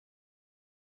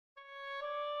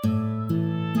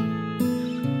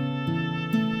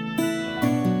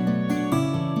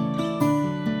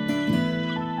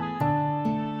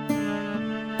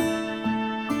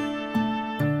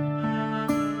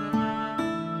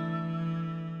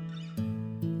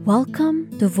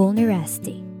Welcome to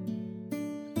Vulnerasti,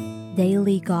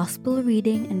 Daily Gospel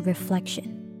Reading and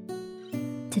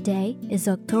Reflection. Today is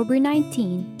October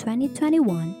 19,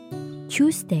 2021,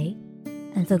 Tuesday,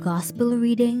 and the Gospel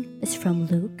reading is from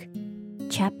Luke,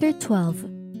 chapter 12,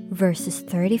 verses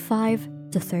 35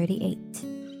 to 38.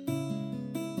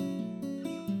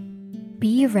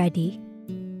 Be ready,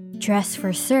 dress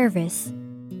for service,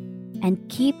 and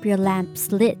keep your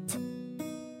lamps lit,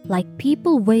 like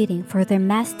people waiting for their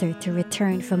master to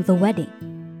return from the wedding.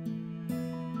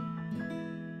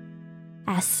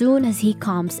 As soon as he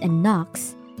comes and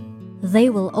knocks, they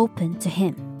will open to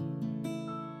him.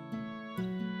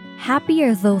 Happy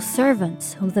are those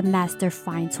servants whom the master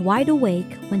finds wide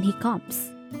awake when he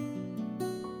comes.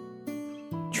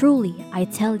 Truly, I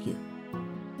tell you,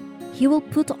 he will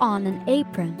put on an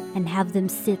apron and have them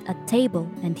sit at table,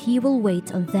 and he will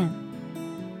wait on them.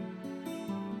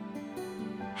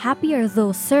 Happy are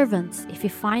those servants if he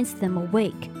finds them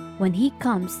awake when he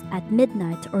comes at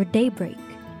midnight or daybreak.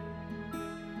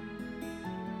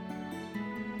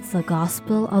 The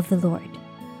Gospel of the Lord.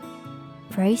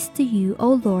 Praise to you,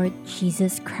 O Lord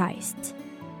Jesus Christ.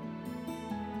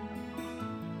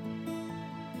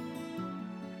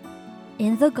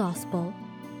 In the Gospel,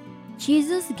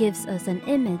 Jesus gives us an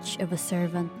image of a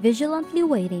servant vigilantly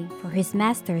waiting for his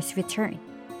master's return.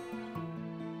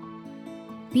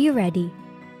 Be ready,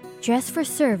 dress for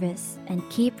service, and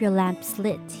keep your lamps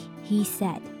lit, he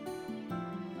said.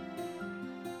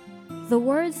 The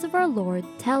words of our Lord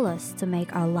tell us to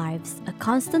make our lives a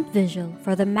constant vigil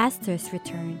for the Master's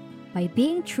return by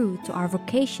being true to our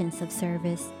vocations of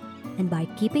service and by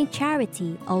keeping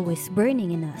charity always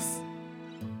burning in us.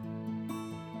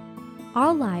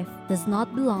 Our life does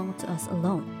not belong to us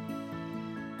alone.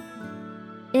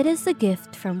 It is a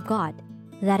gift from God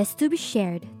that is to be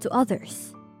shared to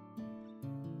others.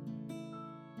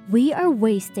 We are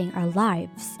wasting our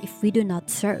lives if we do not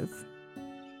serve.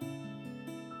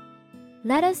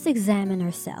 Let us examine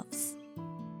ourselves.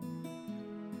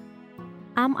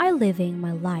 Am I living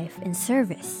my life in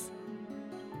service?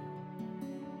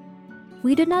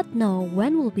 We do not know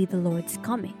when will be the Lord's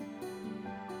coming.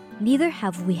 Neither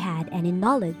have we had any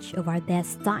knowledge of our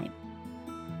death's time.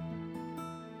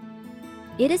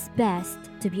 It is best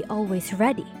to be always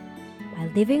ready by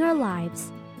living our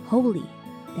lives holy,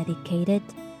 dedicated,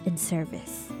 in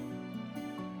service.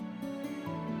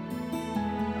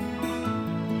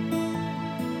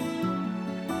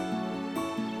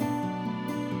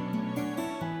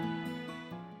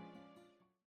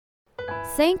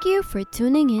 Thank you for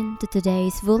tuning in to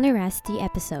today's Vulnerasti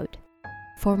episode.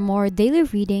 For more daily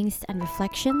readings and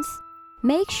reflections,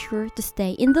 make sure to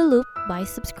stay in the loop by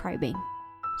subscribing.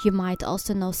 You might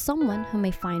also know someone who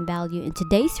may find value in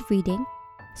today's reading,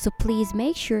 so please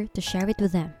make sure to share it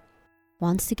with them.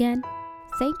 Once again,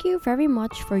 thank you very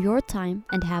much for your time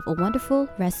and have a wonderful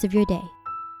rest of your day.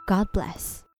 God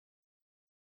bless.